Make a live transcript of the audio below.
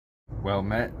Well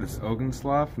met, this is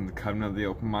Ogonslav from the Covenant of the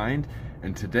Open Mind,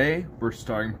 and today we're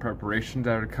starting preparations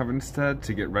out at Covenantstead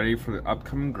to get ready for the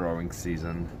upcoming growing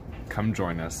season. Come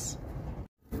join us.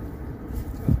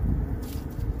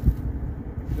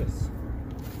 This.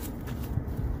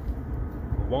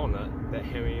 A walnut that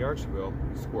Hammy Yards will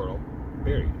squirrel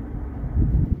buried.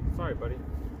 Sorry, buddy.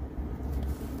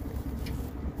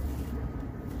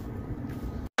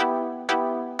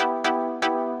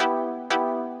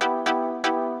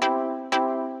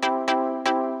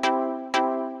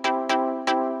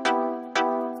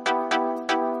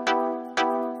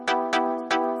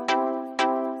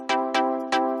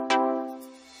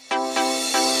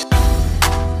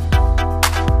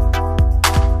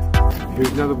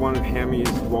 Here's another one of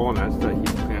Hammy's walnuts that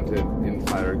he's planted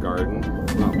inside our garden.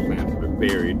 Not planted, but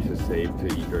buried to save to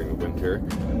eat during the winter.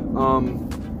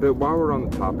 But while we're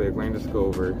on the topic, let me just go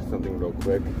over something real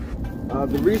quick.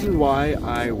 The reason why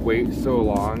I wait so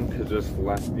long to just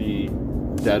let the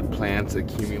dead plants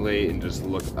accumulate and just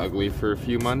look ugly for a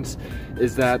few months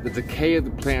is that the decay of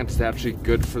the plants is actually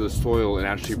good for the soil and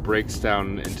actually breaks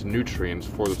down into nutrients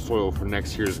for the soil for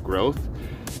next year's growth.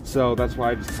 So that's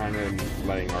why I just kind of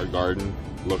letting our garden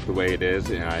look the way it is,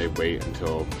 and I wait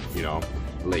until, you know,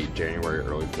 late January,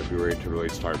 early February to really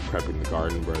start prepping the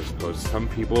garden, whereas opposed to some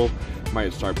people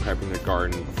might start prepping the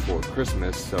garden before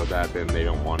Christmas so that then they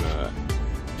don't want to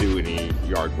do any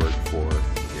yard work for, you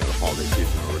know, the holiday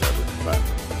season or whatever.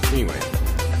 But anyway.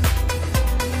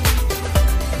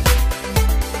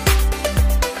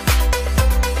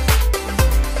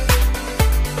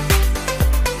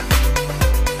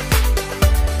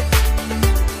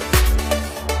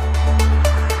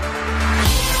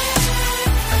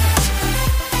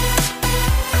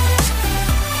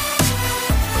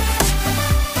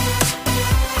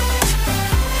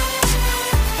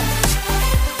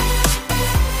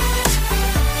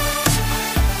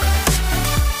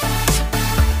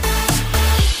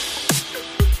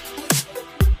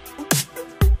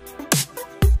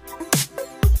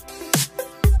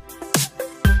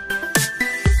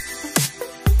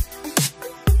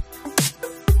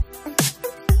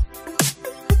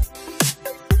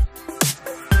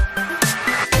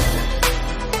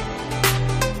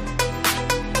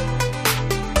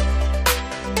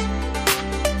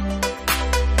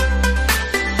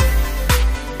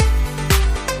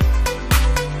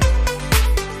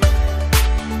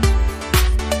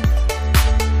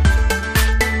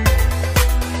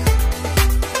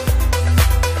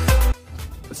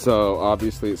 So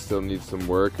obviously it still needs some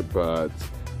work, but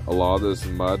a lot of this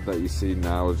mud that you see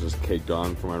now is just caked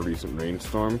on from a recent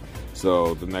rainstorm.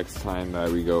 So the next time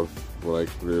that we go for like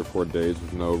 3 or 4 days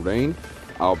with no rain,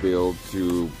 I'll be able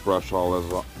to brush all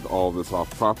of this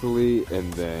off properly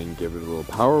and then give it a little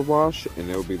power wash, and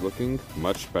it'll be looking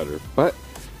much better. But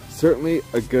certainly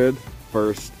a good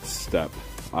first step,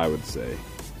 I would say.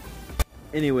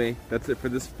 Anyway, that's it for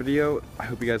this video. I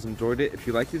hope you guys enjoyed it. If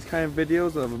you like these kind of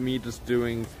videos of me just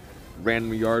doing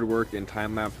random yard work and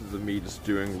time lapses of me just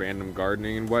doing random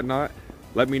gardening and whatnot,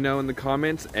 let me know in the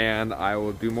comments and I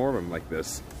will do more of them like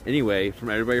this. Anyway, from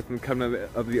everybody from the Covenant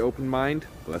of the Open Mind,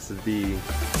 blessed be.